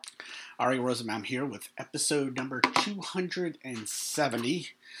Ary Rosenbaum here with episode number 270.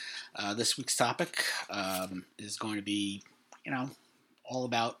 This week's topic is going to be, you know, all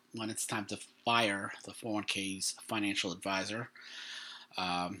about when it's time to fire the 401k's financial advisor.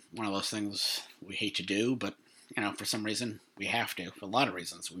 One of those things we hate to do, but, for some reason we have to. For a lot of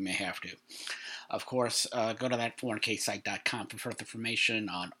reasons we may have to. Of course, go to that 401ksite.com for further information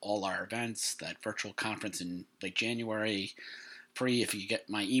on all our events, that virtual conference in late January, free if you get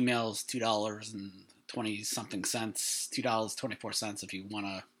my emails, $2.20 something cents, $2.24 if you want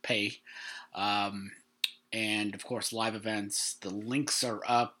to pay. And of course, live events. The links are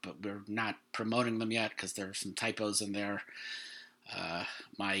up, but we're not promoting them yet because there are some typos in there.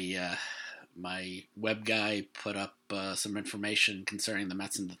 My web guy put up some information concerning the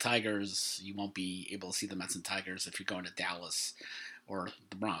Mets and the Tigers. You won't be able to see the Mets and Tigers if you're going to Dallas or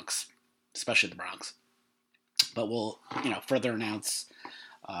the Bronx, especially the Bronx. But we'll, further announce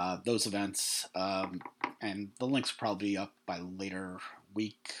those events, and the links will probably be up by later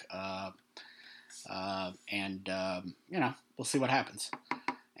week. We'll see what happens.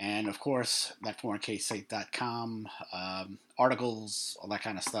 And of course, that 401ksite.com, articles, all that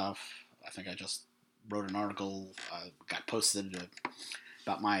kind of stuff. I think I just wrote an article, got posted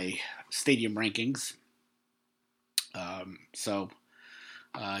about my stadium rankings. So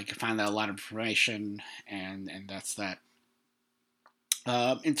you can find out a lot of information, and that's that.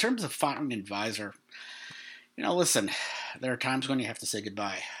 In terms of firing an advisor, listen, there are times when you have to say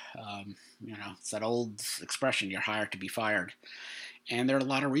goodbye. It's that old expression, you're hired to be fired. And there are a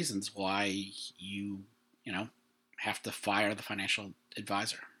lot of reasons why you have to fire the financial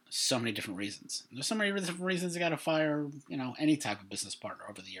advisor. So many different reasons. There's so many different reasons you got to fire, any type of business partner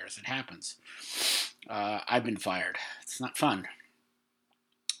over the years. It happens. I've been fired. It's not fun.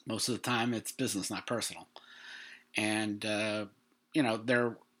 Most of the time, it's business, not personal. And they're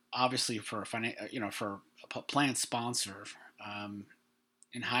obviously for for a plan sponsor,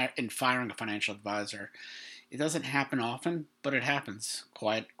 in firing a financial advisor, it doesn't happen often, but it happens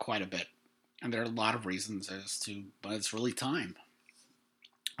quite a bit. And there are a lot of reasons as to, but it's really time.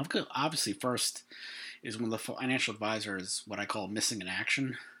 Obviously, first is when the financial advisor is what I call missing in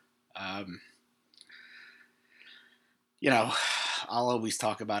action. I'll always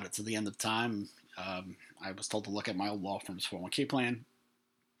talk about it to the end of time. I was told to look at my old law firm's 401k plan.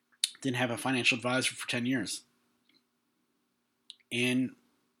 Didn't have a financial advisor for 10 years. In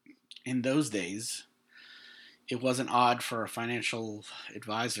those days, it wasn't odd for a financial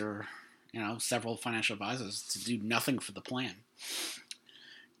advisor, several financial advisors, to do nothing for the plan,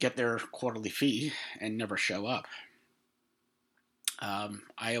 get their quarterly fee, and never show up.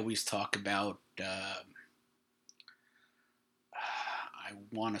 I always talk about, I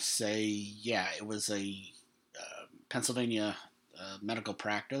want to say, it was a Pennsylvania medical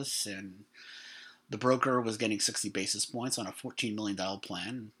practice, and the broker was getting 60 basis points on a $14 million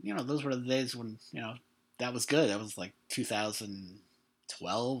plan. Those were the days when, that was good. That was like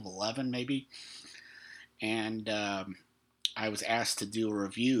 2012, 11 maybe. And I was asked to do a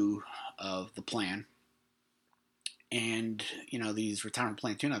review of the plan. And, these retirement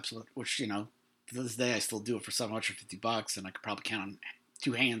plan tune-ups, which, to this day I still do it for $750, and I could probably count on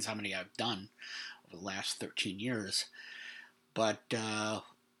two hands how many I've done over the last 13 years. But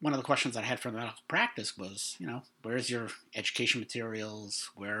one of the questions I had from the medical practice was, where's your education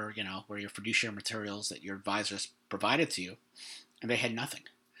materials? Where your fiduciary materials that your advisors provided to you? And they had nothing,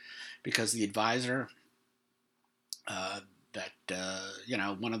 because the advisor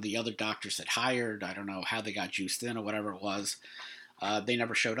one of the other doctors had hired, I don't know how they got juiced in or whatever it was, they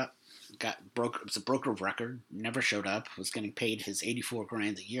never showed up. It was a broker of record, never showed up, was getting paid his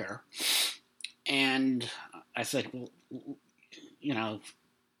 $84,000 a year. And I said, well,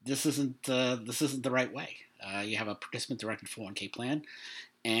 this isn't the right way. You have a participant-directed 401k plan,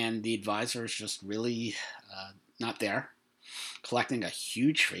 and the advisor is just really not there, collecting a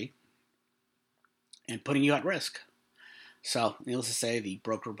huge fee and putting you at risk. So, needless to say, the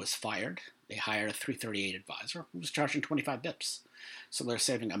broker was fired. They hired a 338 advisor who was charging 25 bips. So they're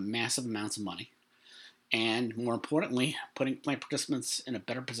saving a massive amounts of money, and more importantly, putting plan participants in a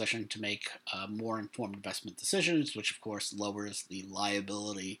better position to make more informed investment decisions, which of course lowers the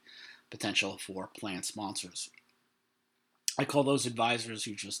liability potential for plan sponsors. I call those advisors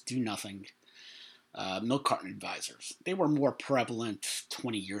who just do nothing milk carton advisors. They were more prevalent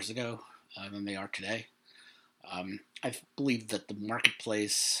 20 years ago than they are today. I believe that the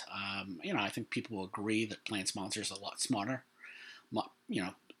marketplace, I think people will agree that plan sponsors are a lot smarter,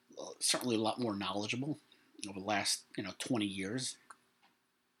 certainly a lot more knowledgeable over the last, 20 years,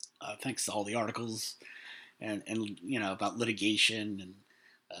 thanks to all the articles and about litigation and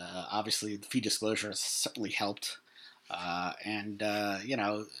Obviously, the fee disclosure has certainly helped. And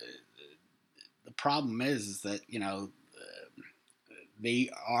the problem is that, they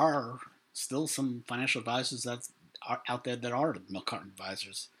are still some financial advisors that are out there that are milk carton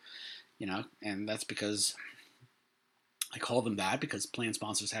advisors, and that's because I call them that because plan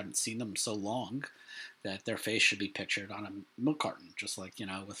sponsors haven't seen them so long that their face should be pictured on a milk carton, just like,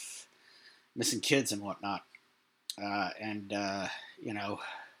 with missing kids and whatnot. And there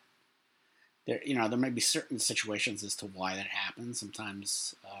may be certain situations as to why that happens.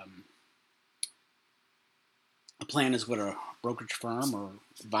 Sometimes a plan is with a brokerage firm or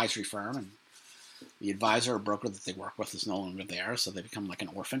advisory firm, and the advisor or broker that they work with is no longer there, so they become like an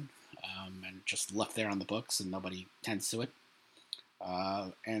orphan, and just left there on the books, and nobody tends to it.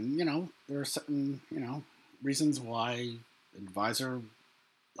 And there are certain reasons why an advisor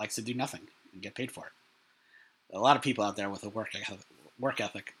likes to do nothing and get paid for it. A lot of people out there with a work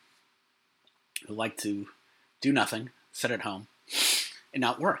ethic who like to do nothing, sit at home, and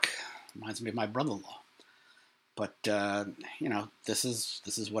not work. Reminds me of my brother-in-law. But this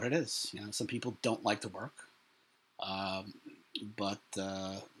is what it is. Some people don't like to work, but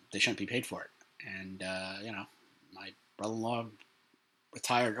they shouldn't be paid for it. And my brother-in-law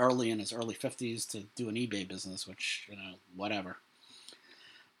retired early in his early 50s to do an eBay business, which whatever.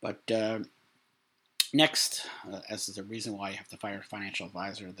 But next, as the reason why you have to fire a financial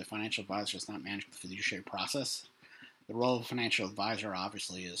advisor, the financial advisor is not managing the fiduciary process. The role of a financial advisor,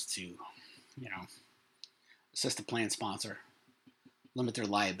 obviously, is to, assist the plan sponsor, limit their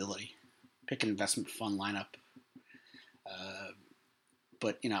liability, pick an investment fund lineup,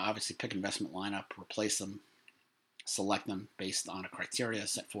 but obviously pick an investment lineup, replace them, select them based on a criteria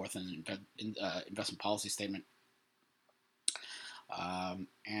set forth in investment policy statement. And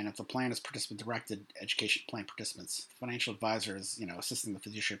if the plan is participant-directed, education plan participants, the financial advisor is, assisting the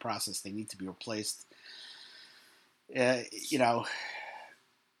fiduciary process. They need to be replaced. If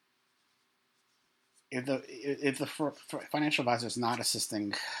the financial advisor is not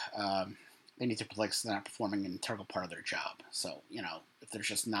assisting, they need to replace. They're not performing an integral part of their job. So, if they're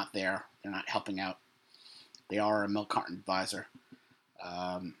just not there, they're not helping out. They are a milk carton advisor.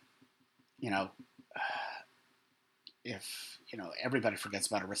 If everybody forgets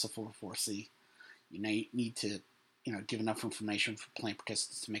about ERISA 404C, you need to give enough information for plan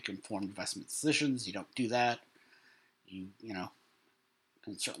participants to make informed investment decisions. You don't do that, you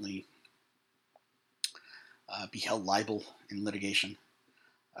can certainly be held liable in litigation.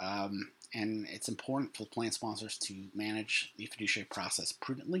 And it's important for plan sponsors to manage the fiduciary process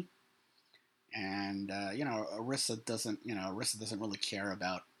prudently. And ERISA doesn't really care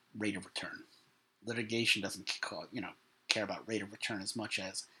about rate of return. Litigation doesn't care about rate of return as much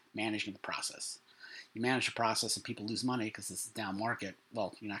as managing the process. You manage the process and people lose money because it's a down market.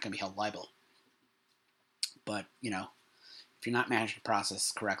 Well, you're not going to be held liable. But if you're not managing the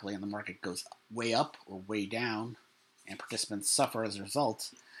process correctly and the market goes way up or way down, and participants suffer as a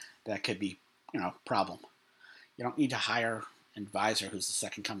result, that could be a problem. You don't need to hire an advisor who's the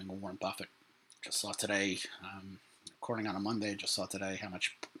second coming of Warren Buffett. Just saw today, recording on a Monday, just saw today how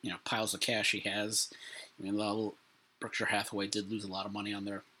much piles of cash he has. Even though Berkshire Hathaway did lose a lot of money on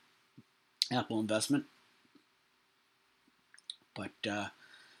their Apple investment, but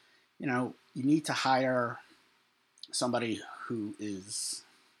you need to hire somebody who is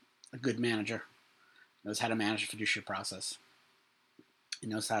a good manager, knows how to manage the fiduciary process,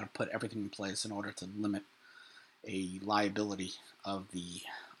 and knows how to put everything in place in order to limit a liability of the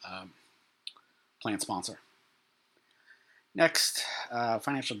plan sponsor. Next,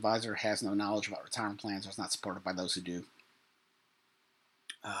 financial advisor has no knowledge about retirement plans or is not supported by those who do.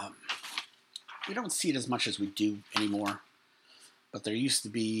 We don't see it as much as we do anymore, but there used to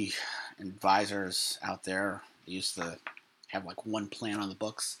be advisors out there. They used to have like one plan on the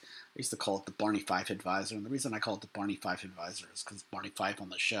books. I used to call it the Barney Fife advisor, and the reason I call it the Barney Fife advisor is because Barney Fife on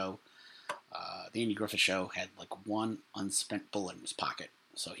the show, the Andy Griffith Show, had like one unspent bullet in his pocket,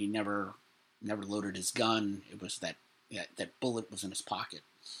 so he never loaded his gun. It was that bullet was in his pocket.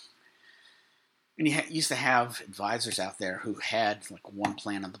 And he used to have advisors out there who had like one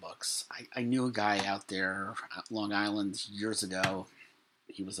plan on the books. I knew a guy out there at Long Island years ago.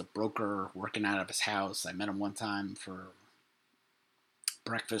 He was a broker working out of his house. I met him one time for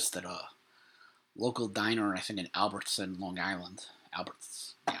breakfast at a local diner, I think in Albertson, Long Island.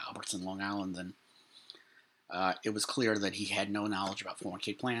 Albertson, Long Island. And it was clear that he had no knowledge about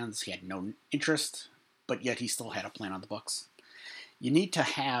 401k plans. He had no interest, but yet he still had a plan on the books. You need to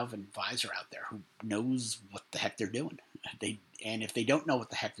have an advisor out there who knows what the heck they're doing. And if they don't know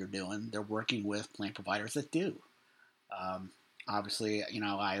what the heck they're doing, they're working with plan providers that do. Obviously,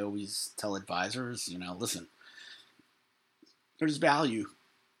 I always tell advisors, listen, there's value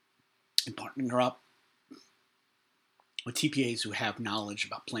in partnering up with TPAs who have knowledge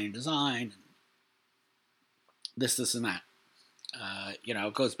about plan design and this, and that.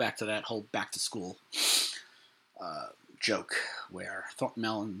 It goes back to that whole back to school joke where Thornton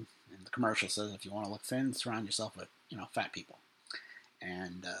Mellon in the commercial says, if you want to look thin, surround yourself with, fat people.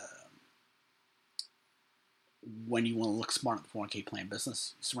 And when you want to look smart in the 401k plan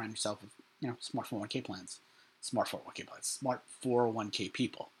business, you surround yourself with, smart 401k plans, smart 401k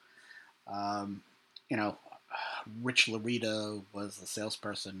people. You know, Rich Larita was the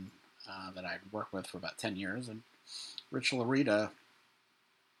salesperson that I'd worked with for about 10 years, and Rich Larita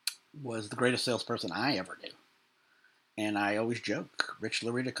was the greatest salesperson I ever knew. And I always joke, Rich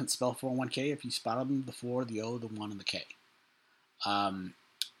Larita couldn't spell 401k if you spotted him the 4, the O, the 1, and the K.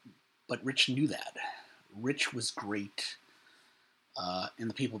 But Rich knew that. Rich was great in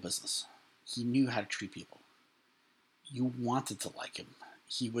the people business. He knew how to treat people. You wanted to like him.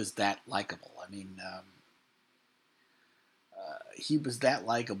 He was that likable. I mean, he was that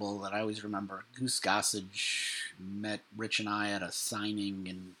likable that I always remember Goose Gossage met Rich and I at a signing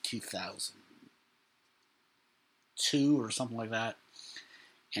in 2002 or something like that.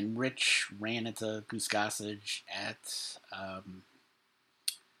 And Rich ran into Goose Gossage at a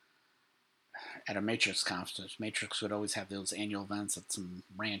Matrix conference. Matrix would always have those annual events at some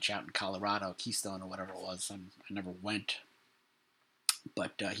ranch out in Colorado, Keystone or whatever it was. And I never went.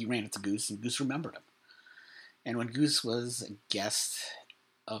 But he ran into Goose, and Goose remembered him. And when Goose was a guest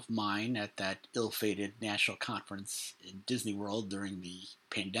of mine at that ill-fated national conference in Disney World during the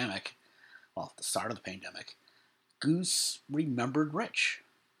pandemic, well, the start of the pandemic, Goose remembered Rich.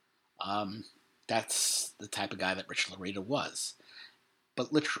 That's the type of guy that Rich Larita was. But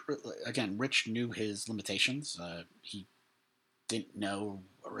again, Rich knew his limitations. He didn't know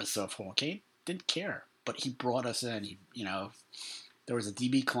ERISA 401k, didn't care. But he brought us in. If there was a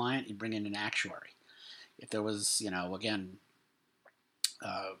DB client, he'd bring in an actuary. If there was, again,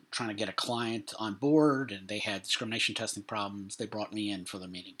 trying to get a client on board and they had discrimination testing problems, they brought me in for the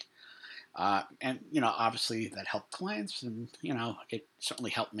meeting. And obviously that helped clients, and, it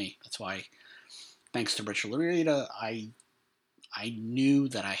certainly helped me. That's why, thanks to Rich Larita, I knew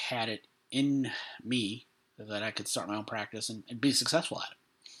that I had it in me that I could start my own practice and be successful at it.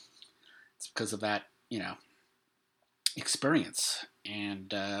 It's because of that, experience.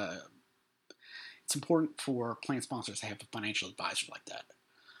 And it's important for plan sponsors to have a financial advisor like that.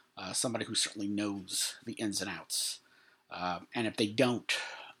 Somebody who certainly knows the ins and outs. And if they don't,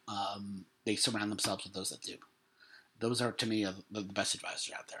 they surround themselves with those that do. Those are, to me, the best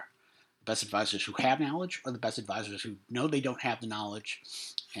advisors out there. The best advisors who have knowledge, or the best advisors who know they don't have the knowledge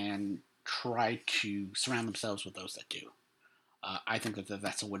and try to surround themselves with those that do. I think that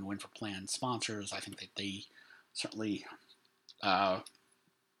that's a win-win for plan sponsors. I think that they certainly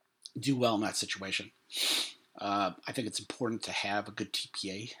do well in that situation. I think it's important to have a good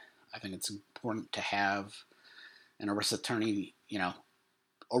TPA. I think it's important to have an ERISA attorney,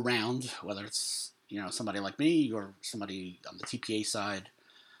 around, whether it's, somebody like me or somebody on the TPA side.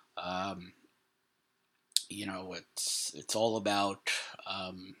 It's all about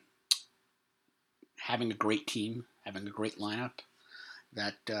having a great team, having a great lineup.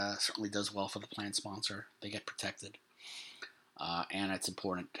 That certainly does well for the plan sponsor. They get protected. And it's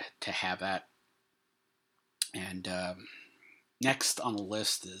important to have that. And next on the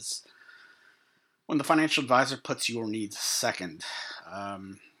list is when the financial advisor puts your needs second.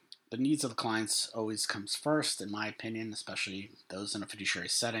 The needs of the clients always comes first, in my opinion, especially those in a fiduciary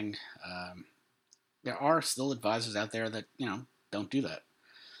setting. There are still advisors out there that, don't do that.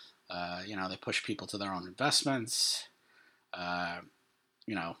 They push people to their own investments. The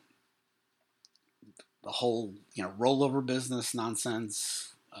whole, rollover business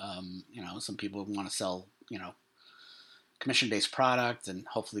nonsense. Some people want to sell, commission-based product, and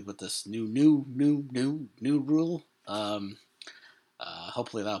hopefully with this new rule,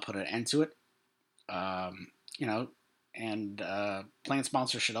 hopefully that'll put an end to it. And plan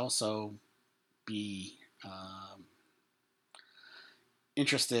sponsors should also be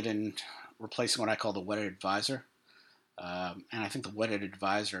interested in replacing what I call the wedded advisor. And I think the wedded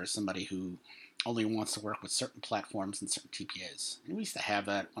advisor is somebody who only wants to work with certain platforms and certain TPAs. And we used to have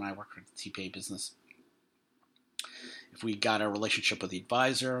that when I worked with the TPA business. If we got a relationship with the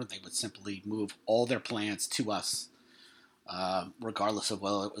advisor, they would simply move all their plans to us, regardless of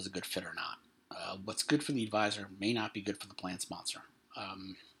whether it was a good fit or not. What's good for the advisor may not be good for the plan sponsor.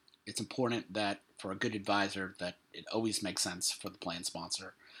 It's important that for a good advisor that it always makes sense for the plan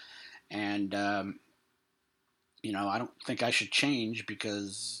sponsor. And, I don't think I should change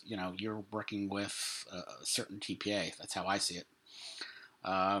because, you're working with a certain TPA. That's how I see it.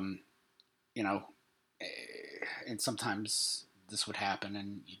 Um, you know, eh, and sometimes this would happen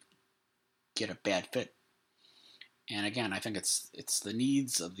and you get a bad fit. And again, I think it's the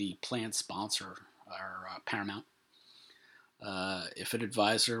needs of the plan sponsor are paramount. If an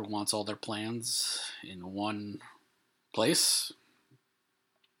advisor wants all their plans in one place,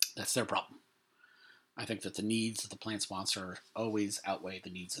 that's their problem. I think that the needs of the plan sponsor always outweigh the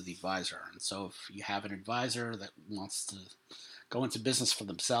needs of the advisor. And so if you have an advisor that wants to go into business for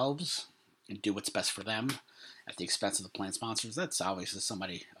themselves and do what's best for them at the expense of the plan sponsors, that's obviously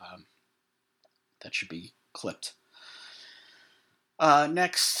somebody that should be clipped.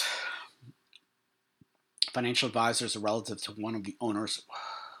 Next, financial advisors are relative to one of the owners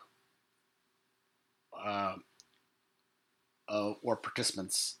uh, or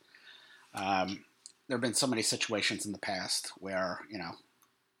participants. There have been so many situations in the past where,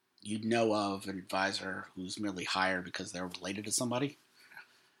 you'd know of an advisor who's merely hired because they're related to somebody.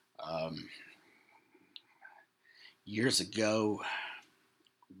 Um, Years ago,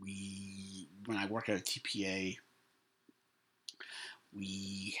 when I worked at a TPA,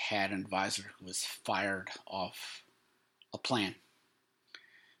 we had an advisor who was fired off a plan,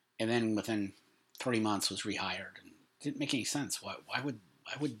 and then within 3 months was rehired. And it didn't make any sense. Why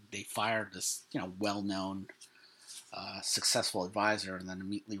would they fire this well-known successful advisor and then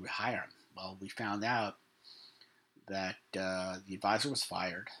immediately rehire him? Well, we found out that the advisor was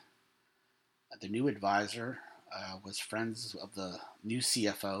fired. The new advisor was friends of the new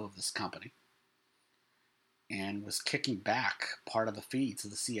CFO of this company and was kicking back part of the fee to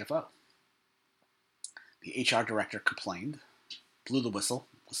the CFO. The HR director complained, blew the whistle,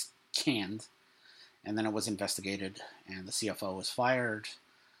 was canned, and then it was investigated, and the CFO was fired,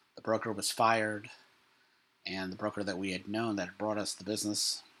 the broker was fired, and the broker that we had known that had brought us the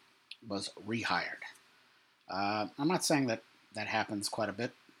business was rehired. I'm not saying that that happens quite a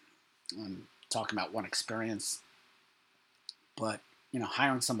bit. I'm talking about one experience, but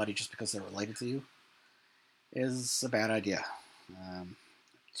hiring somebody just because they're related to you is a bad idea.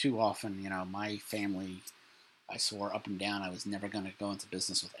 Too often, my family, I swore up and down I was never going to go into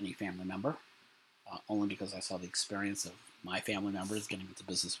business with any family member, only because I saw the experience of my family members getting into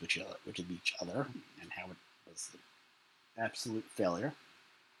business with each other and how it was an absolute failure.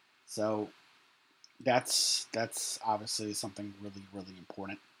 So that's obviously something really, really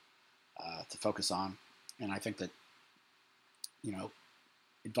important to focus on. And I think that, you know,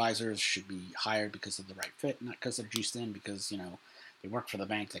 advisors should be hired because of the right fit, not because they're juiced in, because, they work for the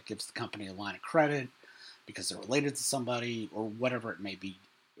bank that gives the company a line of credit, because they're related to somebody, or whatever it may be,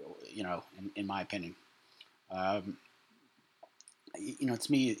 in my opinion. Um,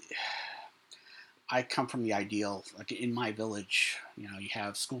 to me, I come from the ideal, like in my village, you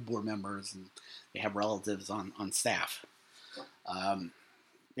have school board members and they have relatives on staff. Um,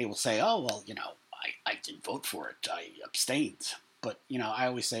 they will say, oh, well, I didn't vote for it. I abstained. But, I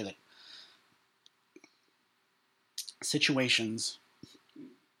always say that situations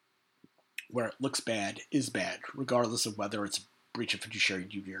where it looks bad is bad, regardless of whether it's a breach of fiduciary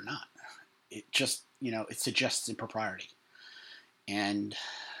duty or not. It just, it suggests impropriety. And,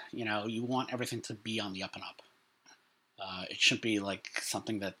 you want everything to be on the up and up. It shouldn't be like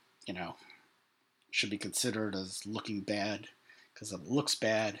something that, should be considered as looking bad, because it looks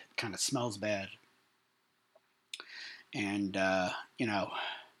bad, it kind of smells bad. And,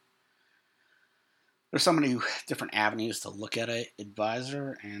 there's so many different avenues to look at an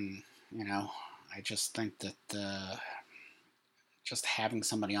advisor, and, I just think that just having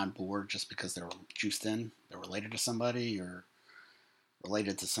somebody on board just because they're juiced in, they're related to somebody, or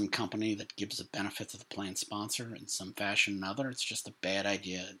related to some company that gives a benefit to the plan sponsor in some fashion or another, it's just a bad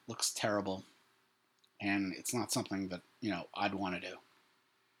idea. It looks terrible, and it's not something that, I'd want to do.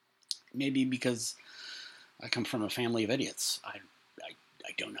 Maybe because I come from a family of idiots. I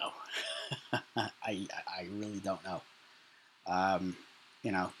don't know. I really don't know.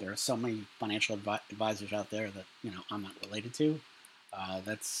 There are so many financial advisors out there that, I'm not related to.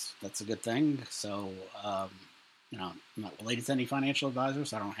 That's a good thing. So, I'm not related to any financial advisors,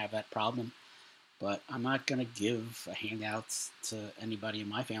 so I don't have that problem. But I'm not going to give handouts to anybody in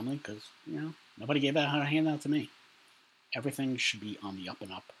my family because, nobody gave out a handout to me. Everything should be on the up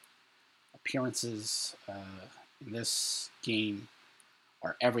and up. Appearances in this game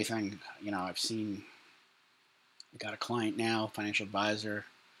are everything. I've seen, I got a client now, financial advisor,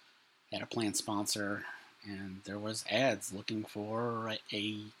 had a plan sponsor, and there was ads looking for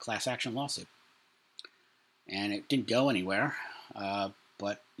a class action lawsuit. And it didn't go anywhere,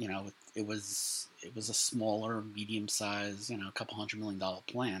 but, it it was a smaller, medium-sized, a couple $100 million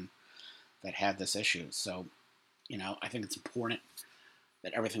plan that had this issue. So, I think it's important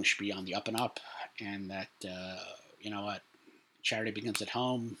that everything should be on the up and up, and that, what, charity begins at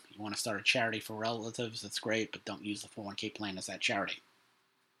home. You want to start a charity for relatives, that's great, but don't use the 401k plan as that charity.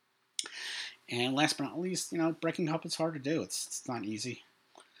 And last but not least, breaking up is hard to do. It's not easy,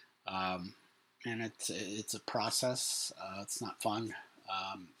 and it's a process. It's not fun.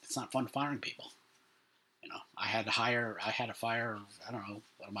 It's not fun firing people. I had to fire. I don't know.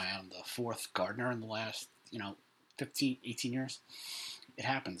 What am I on the fourth gardener in the last 15, 18 years? It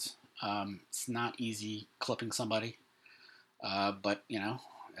happens. It's not easy clipping somebody, but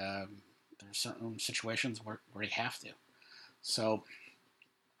there's certain situations where you have to. So,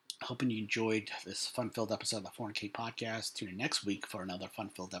 hoping you enjoyed this fun-filled episode of the 400K Podcast. Tune in next week for another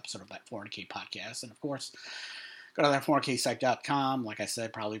fun-filled episode of that 400K Podcast. And, of course, go to that 400ksite.com. Like I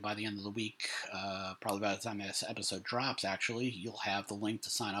said, probably by the end of the week, probably by the time this episode drops, actually, you'll have the link to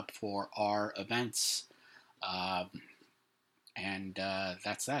sign up for our events. And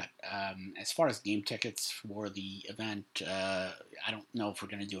that's that. As far as game tickets for the event, I don't know if we're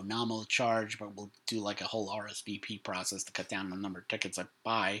going to do a nominal charge, but we'll do like a whole RSVP process to cut down the number of tickets I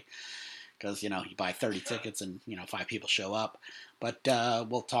buy. Because, you buy 30 tickets and, 5 people show up. But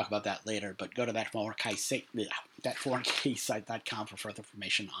we'll talk about that later. But go to that 400ksite.com for further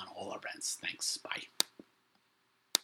information on all our events. Thanks. Bye.